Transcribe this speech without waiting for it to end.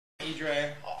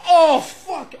Edre. Oh,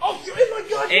 fuck. Oh, you're in my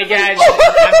god. Hey, guys.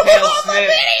 I'm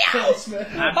Pale Smith.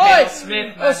 I'm Hi. Pale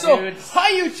Smith, my dudes.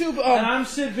 Hi, YouTube. And I'm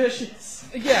Sid Vicious.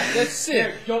 Yeah, that's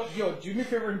Sid. Yo, do me a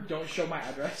favor and don't show my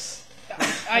address.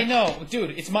 I know.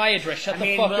 Dude, it's my address. Shut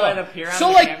the fuck will it up. appear on So,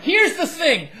 the like, camera? here's the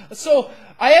thing. So,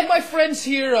 I have my friends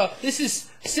here. This is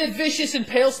Sid Vicious and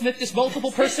Pale Smith. There's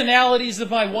multiple personalities of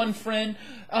my one friend,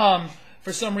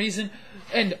 for some reason.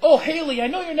 And, oh, Haley, I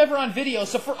know you're never on video,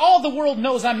 so for all the world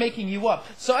knows, I'm making you up.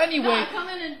 So anyway... No, I come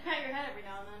in and pat your head every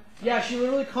now and then. Yeah, she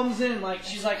literally comes in like,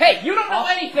 she's like... Hey, you don't know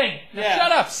anything! Yeah.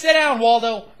 Shut up! Sit down,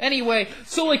 Waldo! Anyway,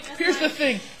 so, like, here's the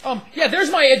thing. Yeah,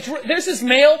 there's my address. There's his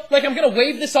mail. Like, I'm gonna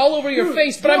wave this all over your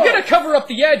face, but I'm gonna cover up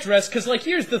the address, because, like,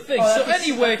 here's the thing. So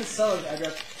anyway... That's the seller's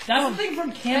address. That's the thing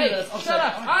from Canada. Hey, shut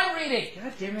up! I'm reading!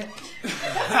 God damn it.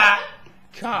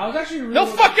 God. I was actually really... No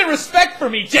fucking respect for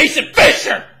me, Jason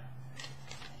Fisher!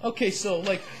 Okay, so,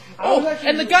 like... Oh,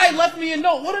 and the guy left me a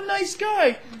note. What a nice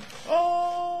guy!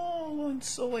 Oh, and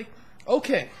so, like...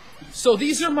 Okay, so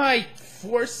these are my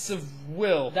force of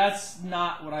will. That's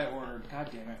not what I ordered. God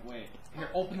damn it. Wait. Here,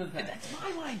 open the thing. That's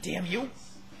my line, damn you!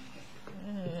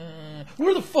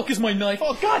 Where the fuck is my knife?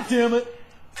 Oh, god damn it!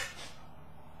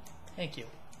 Thank you.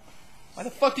 Why the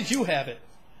fuck did you have it?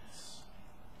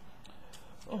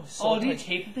 Oh, so do you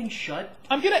tape the thing shut?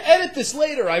 I'm gonna edit this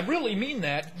later, I really mean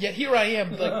that. Yet here I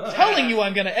am, like, telling you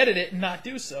I'm gonna edit it and not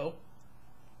do so.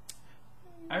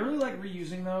 I really like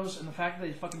reusing those, and the fact that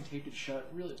they fucking taped it shut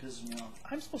really pisses me off.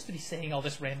 I'm supposed to be saying all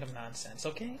this random nonsense,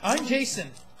 okay? I'm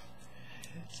Jason.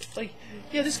 Like,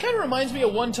 yeah, this kind of reminds me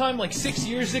of one time, like 6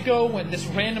 years ago, when this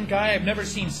random guy I've never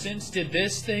seen since did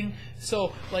this thing.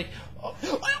 So, like, oh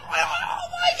my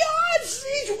god,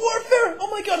 siege warfare! Oh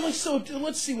my god, like, so,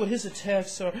 let's see what his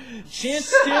attacks are.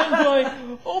 Chance standby.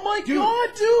 Oh my god,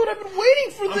 dude, I've been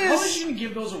waiting for I probably this! shouldn't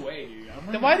give those away, dude.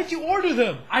 Then why did you order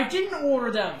them? I didn't order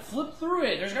them. Flip through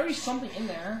it. There's gotta be something in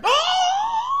there.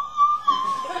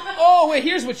 Oh, wait,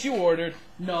 here's what you ordered.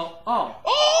 No. Oh.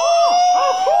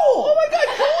 Oh, cool! Oh my god,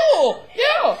 cool!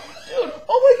 Yeah! Dude,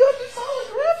 oh my god, this is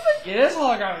holographic! It is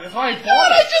holographic. That's why I God,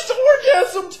 bought I it. just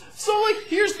orgasmed! So, like,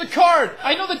 here's the card.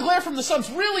 I know the glare from the sun's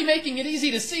really making it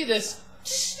easy to see this.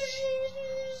 Just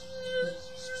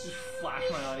flash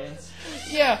my audience.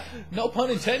 Yeah, no pun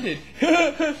intended.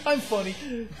 I'm funny.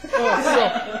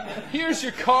 So, here's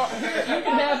your card. You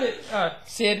can have it,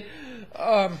 Sid.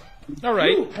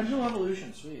 Alright. Pendulum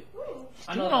Evolution, sweet.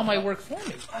 I know Doing all my work for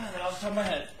me. I know that off the top of my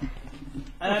head.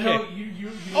 And Okay. I know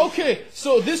you Okay,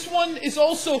 so this one is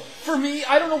also for me.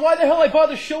 I don't know why the hell I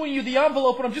bother showing you the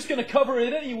envelope, but I'm just gonna cover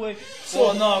it anyway. So,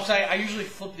 Well, no, because I usually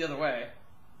flip the other way.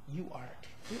 you are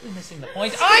completely missing the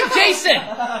point. I'm Jason!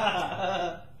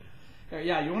 Here,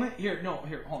 yeah, you want to... Here, no,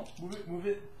 here, hold on. Move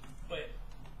it. Wait.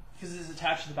 Because it's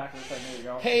attached to the back of the thing. There you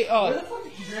go. Hey, Where the fuck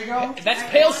did Edre go? that's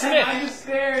Pale Smith. I'm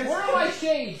upstairs. Where are my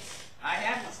shades? I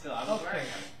have it still. I was wearing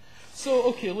them. So,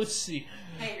 okay, let's see.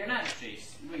 Hey, you're not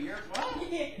Jace. Wait, you're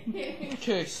what?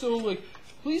 Okay, so, like,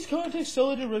 please contact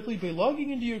seller directly by logging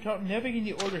into your account and navigating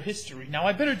the order history. Now,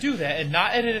 I better do that and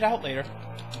not edit it out later.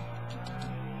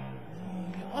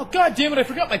 Oh, god damn it, I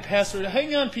forgot my password.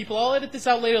 Hang on, people, I'll edit this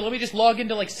out later. Let me just log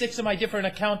into, like, 6 of my different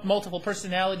account multiple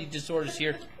personality disorders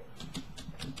here.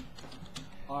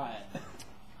 Alright.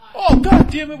 Oh,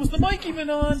 god damn it, was the mic even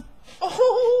on?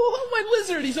 Oh, my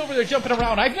lizard, he's over there jumping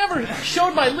around. I've never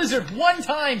showed my lizard one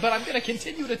time, but I'm gonna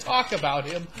continue to talk about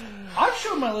him. I've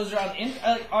shown my lizard on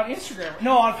Instagram.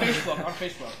 No, on Facebook. On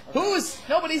Facebook.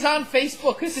 Nobody's on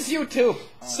Facebook. This is YouTube.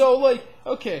 So, like,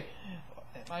 okay.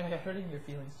 Am I hurting your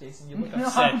feelings, Jason? You look No, I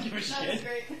upset. don't give a That shit. was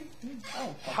great.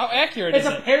 Oh, fuck. How accurate It's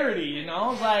is a it? parody, you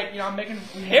know? It's like, you know, I'm making...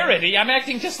 Parody? I'm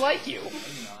acting just like you.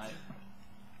 I'm not.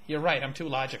 You're right, I'm too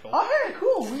logical. Oh, hey,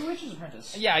 cool. We Witch's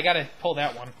Apprentice. Yeah, I gotta pull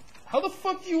that one. How the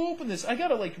fuck do you open this? I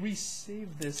gotta, like,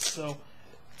 resave this, so...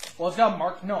 Well, it's got a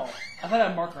mark... No. I thought it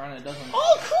had a marker on it. It doesn't.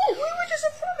 Oh, cool! We were just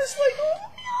in front of this, like,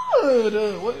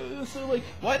 oh, good! So, like,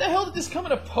 why the hell did this come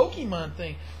in a Pokemon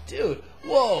thing? Dude,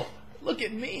 whoa, look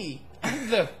at me.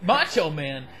 I'm the Macho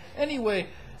Man. Anyway,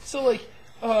 so, like,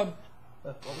 what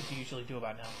would you usually do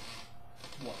about now?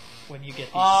 What? When you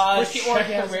get these... First you check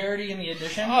orgasm. the rarity in the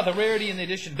edition. Ah, the rarity in the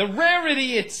edition. The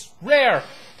rarity, it's rare.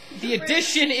 The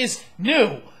edition is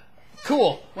new.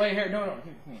 Cool. Wait, here, no,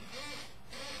 here.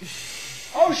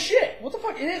 Oh shit! What the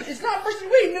fuck? It's not first.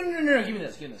 Wait, no. Give me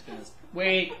this.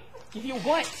 Wait. Give you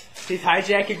what? He's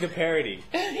hijacking the parody.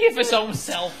 Give his own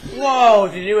self. Whoa,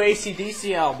 the new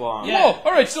AC/DC album. Yeah. Whoa,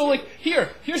 alright, so like,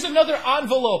 here's another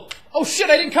envelope. Oh shit,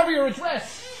 I didn't cover your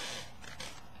address.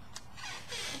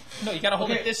 No, you gotta hold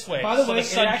it this way. By the so way,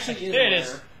 sun, it actually is there it rare.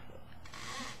 is.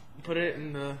 Put it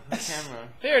in the camera.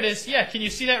 There it is. Yeah, can you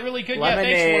see that really good? Yeah,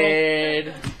 thanks,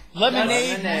 world. Lemonade.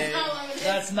 Lemonade. Lemonade. Not lemonade.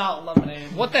 That's not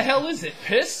lemonade. What the hell is it?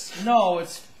 Piss? No,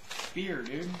 it's beer,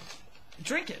 dude.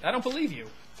 Drink it. I don't believe you.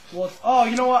 Well, oh,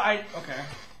 you know what? Okay.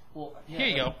 Well, yeah, Here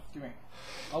you go. Give me.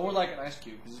 I'll order like an ice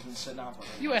cube because it's been sitting out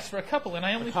for You asked for a couple, and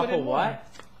I only A put couple in what? one.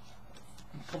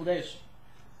 a couple days.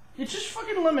 It's just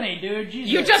fucking lemonade, dude.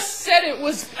 Jesus. You just said it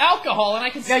was alcohol, and I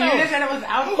can Yeah, smell you it. just said it was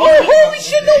alcohol. Oh, holy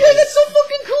shit, no way, that's so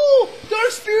fucking cool!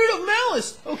 Dark Spirit of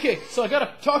Malice! Okay, so I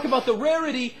gotta talk about the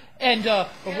rarity and,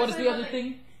 what is the other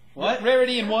thing? What?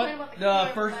 Rarity and what? The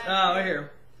first, right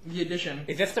here. The edition.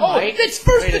 Is this the Oh, mic? it's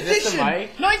first Wait, is this edition! the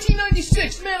mic?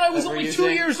 1996! Man, I was That we're only 2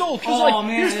 using? years old. Cause, Oh, like,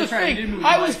 man, here's the that's right, you did thing. move the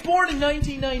I was mic. born in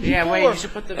 1994. Yeah, wait, you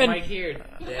should put the and- mic here.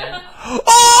 Yeah. Oh!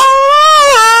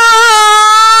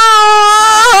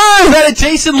 Is that a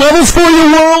Jason Levels for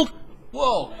your world?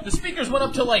 Whoa, the speakers went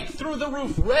up to like through the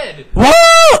roof red.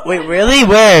 What? Wait, really?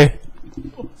 Where?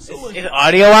 So like, Is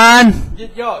audio on?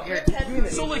 Yo, here, give me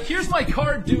this. so like, here's my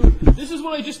card, dude. This is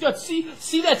what I just got.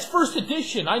 See, that's first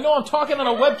edition. I know I'm talking on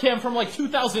a webcam from like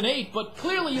 2008, but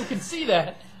clearly you can see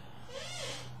that.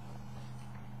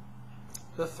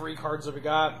 The 3 cards that we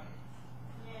got.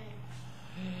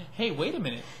 Hey, wait a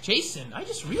minute, Jason. I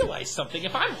just realized something.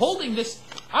 If I'm holding this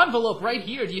envelope right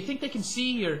here, do you think they can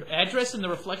see your address in the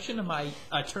reflection of my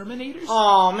Terminators?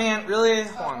 Oh man, really?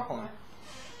 Hold on.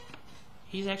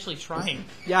 He's actually trying.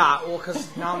 Yeah, well,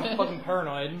 because now I'm fucking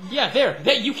paranoid. Yeah, there.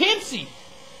 That you can see.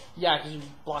 Yeah, because you're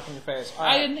blocking your face. All I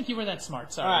right. didn't think you were that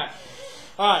smart. Sorry. All right.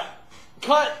 All right.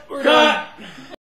 Cut. We're done.